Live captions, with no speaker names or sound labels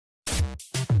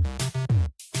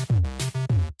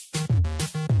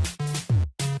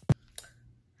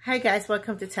Hi guys,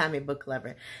 welcome to Tammy Book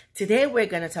Lover. Today we're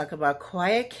going to talk about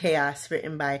Quiet Chaos,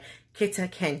 written by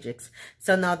Keta Kendric.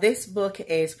 So now this book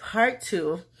is part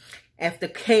 2 of the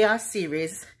Chaos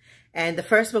series, and the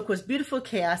first book was Beautiful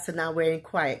Chaos, so now we're in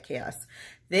Quiet Chaos.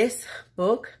 This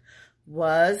book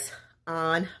was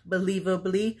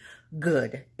unbelievably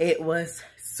good. It was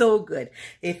so good.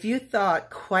 If you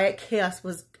thought Quiet Chaos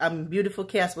was Beautiful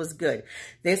Chaos was good,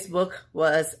 this book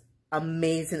was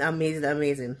amazing.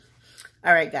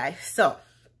 All right, guys. So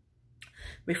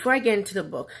before I get into the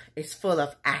book, it's full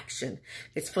of action.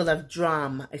 It's full of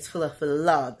drama. It's full of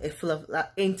love. It's full of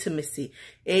intimacy.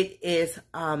 It is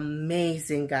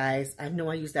amazing, guys. I know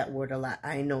I use that word a lot.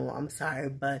 I know. I'm sorry,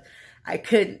 but I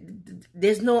couldn't.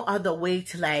 There's no other way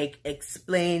to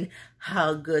explain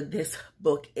how good this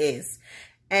book is.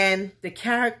 And the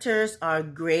characters are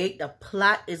great. The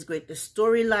plot is great. The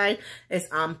storyline is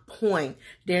on point.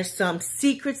 There's some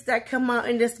secrets that come out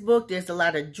in this book. There's a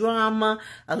lot of drama,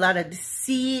 a lot of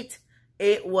deceit.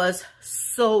 It was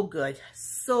so good.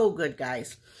 So good,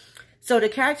 guys. So the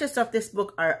characters of this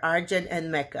book are Arjun and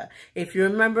Mecca. If you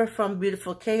remember from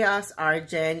Beautiful Chaos,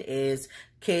 Arjun is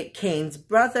Cain's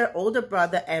brother, older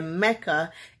brother, and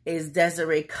Mecca is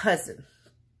Desiree's cousin.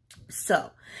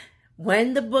 So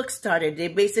when the book started, they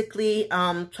basically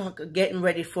getting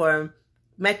ready for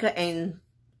Mecca and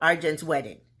Arjun's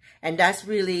wedding. And that's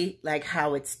really like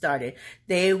how it started.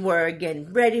 They were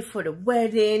getting ready for the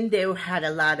wedding. They had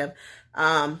a lot of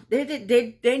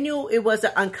they knew it was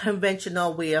an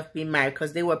unconventional way of being married,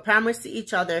 because they were promised to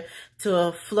each other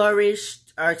to flourish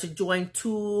or to join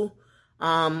two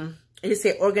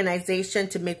organization,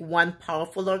 to make one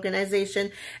powerful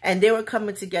organization. And they were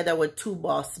coming together with two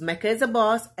bosses. Mecca is a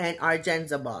boss and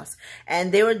Arjun's a boss.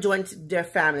 And they were joining their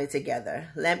family together.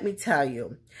 Let me tell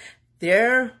you,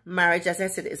 their marriage, as I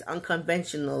said, is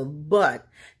unconventional, but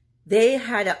they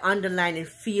had an underlying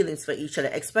feelings for each other,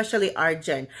 especially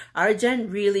Arjun. Arjun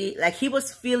really, he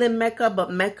was feeling Mecca,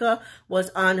 but Mecca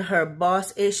was on her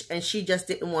boss-ish, and she just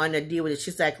didn't want to deal with it.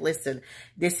 She's like, listen,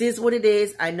 this is what it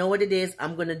is. I know what it is.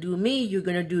 I'm going to do me. You're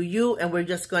going to do you. And we're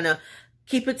just going to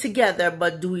keep it together,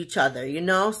 but do each other, you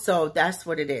know? So that's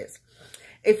what it is.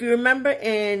 If you remember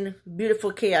in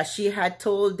Beautiful Chaos, she had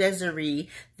told Desiree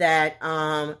that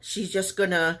she's just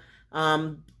going to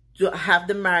have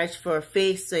the marriage for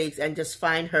faith's sakes and just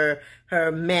find her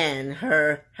man,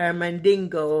 her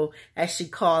mandingo, as she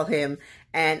called him.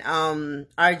 And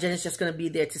Arjun is just going to be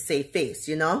there to save face,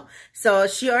 you know? So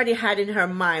she already had in her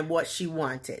mind what she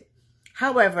wanted.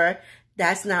 However,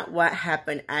 that's not what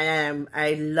happened. And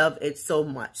I love it so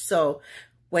much. So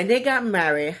when they got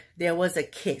married, there was a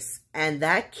kiss. And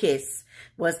that kiss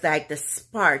was like the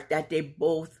spark that they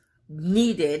both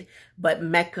needed, but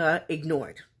Mecca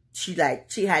ignored. She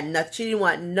didn't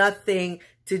want nothing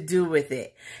to do with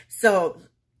it. So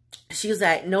she was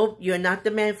like, nope, you're not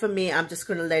the man for me. I'm just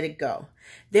going to let it go.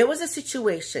 There was a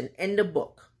situation in the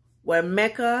book where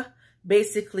Mecca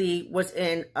basically was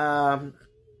in,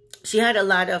 she had a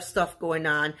lot of stuff going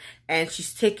on, and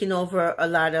she's taking over a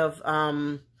lot of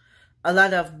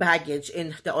baggage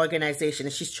in the organization,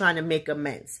 and she's trying to make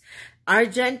amends.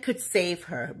 Arjun could save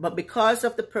her, but because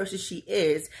of the person she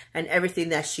is and everything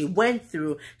that she went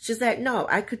through, she's like, no,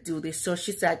 I could do this. So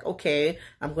she's like, okay,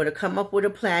 I'm going to come up with a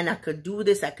plan. I could do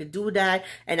this, I could do that,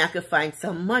 and I could find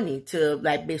some money to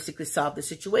basically solve the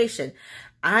situation.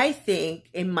 I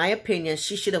think, in my opinion,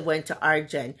 she should have went to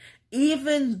Arjun,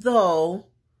 even though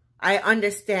I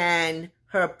understand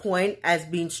her point as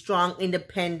being strong,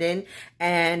 independent,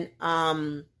 and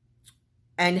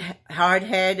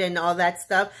hard-headed and all that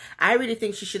stuff. I really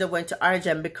think she should have went to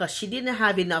Arjun, because she didn't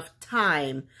have enough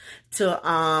time to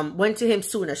went to him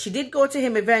sooner. She did go to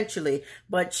him eventually,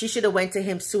 but she should have went to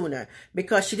him sooner,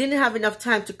 because she didn't have enough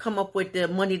time to come up with the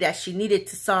money that she needed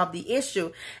to solve the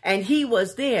issue. And he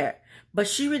was there, but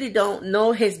she really don't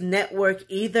know his network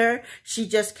either. She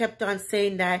just kept on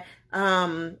saying that,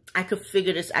 I could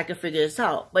figure this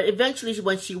out. But eventually,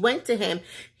 when she went to him,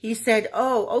 he said,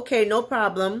 oh, okay, no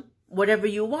problem, whatever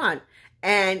you want.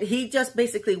 And he just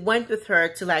basically went with her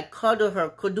to cuddle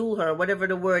her, whatever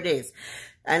the word is,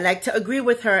 and to agree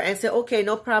with her and say, okay,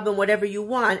 no problem, whatever you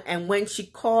want. And when she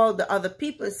called the other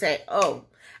people and said, oh,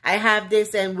 I have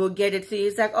this and we'll get it to you,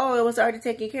 he's like, oh, it was already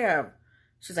taken care of.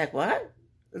 She's like, what?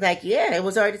 Yeah, it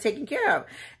was already taken care of.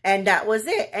 And that was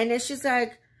it. And then she's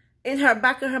like, in her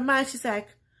back of her mind, she's like,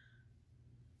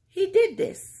 he did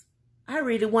this. I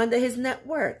really wonder his net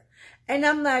worth. And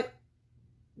I'm like,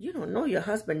 you don't know your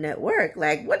husband's net worth.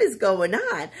 What is going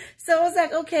on? So I was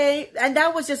like, okay. And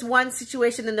that was just one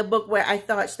situation in the book where I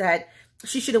thought that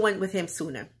she should have went with him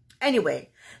sooner.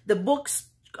 Anyway, the book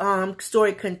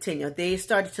story continued. They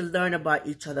started to learn about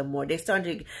each other more. They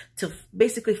started to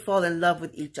basically fall in love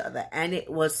with each other, and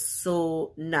it was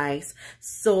so nice,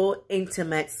 so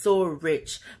intimate, so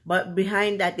rich. But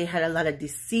behind that, they had a lot of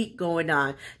deceit going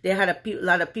on. They had a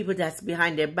lot of people that's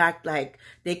behind their back, like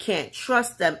they can't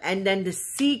trust them. And then the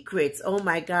secrets, oh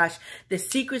my gosh, the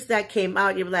secrets that came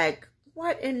out, you're like,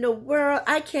 what in the world?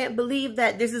 I can't believe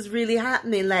that this is really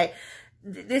happening. Like,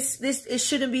 this it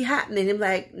shouldn't be happening. I'm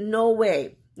like, no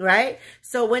way. Right?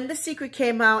 So when the secret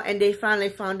came out and they finally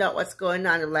found out what's going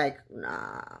on, I'm like,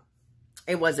 nah,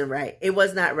 it wasn't right. It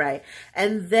was not right.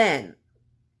 And then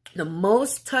the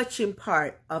most touching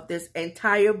part of this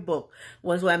entire book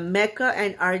was when Mecca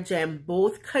and Arjen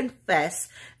both confessed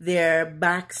their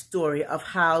backstory of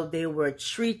how they were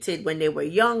treated when they were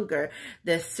younger,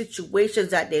 the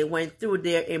situations that they went through,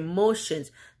 their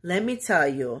emotions. Let me tell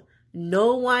you,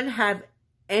 no one have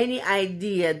any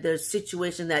idea the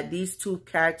situation that these two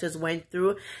characters went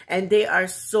through, and they are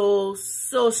so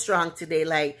strong today.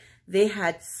 Like, they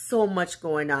had so much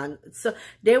going on. So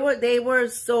they were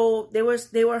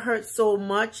hurt so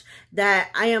much that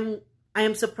I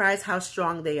am surprised how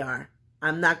strong they are.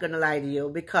 I'm not gonna lie to you,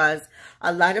 because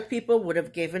a lot of people would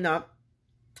have given up.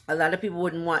 A lot of people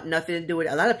wouldn't want nothing to do with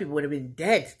it. A lot of people would have been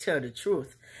dead, to tell the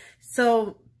truth.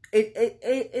 So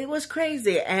it was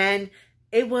crazy, and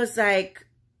it was like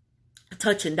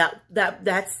touching.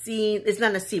 That scene, it's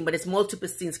not a scene, but it's multiple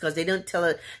scenes, because they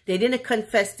didn't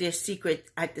confess their secret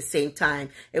at the same time.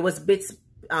 It was bits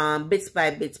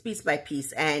by bits, piece by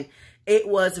piece, and it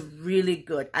was really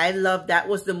good. I love that.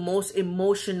 Was the most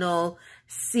emotional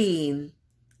scene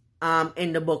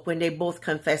in the book, when they both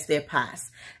confessed their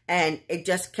past, and it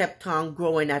just kept on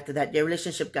growing after that. Their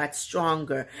relationship got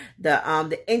stronger,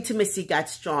 the intimacy got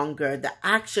stronger, the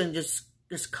action just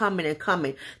coming and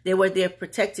coming. They were there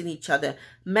protecting each other.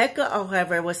 Mecca,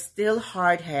 however, was still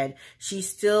hard-headed. She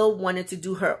still wanted to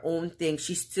do her own thing.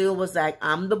 She still was like,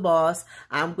 I'm the boss.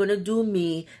 I'm going to do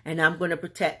me, and I'm going to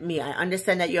protect me. I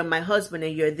understand that you're my husband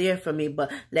and you're there for me, but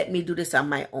let me do this on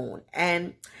my own.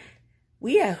 And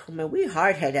we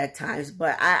hard-headed at times,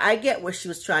 but I get what she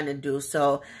was trying to do.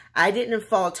 So I didn't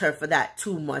fault her for that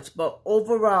too much. But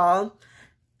overall,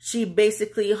 she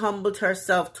basically humbled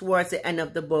herself towards the end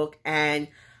of the book and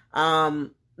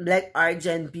let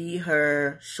Arjen be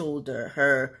her shoulder,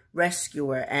 her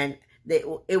rescuer, and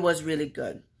it was really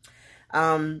good.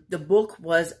 The book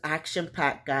was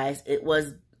action-packed, guys. It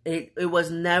was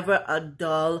never a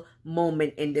dull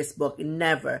moment in this book.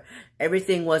 Never.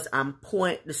 Everything was on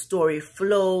point. The story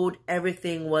flowed.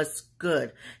 Everything was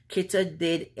good. Keta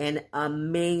did an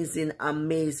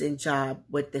amazing job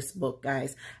with this book,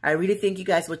 guys. I really think you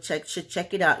guys should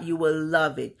check it out. You will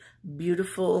love it.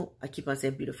 Beautiful. I keep on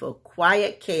saying beautiful.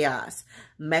 Quiet Chaos.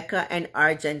 Mecca and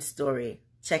Arjen story.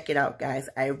 Check it out, guys.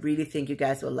 I really think you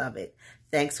guys will love it.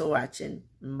 Thanks for watching.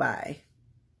 Bye.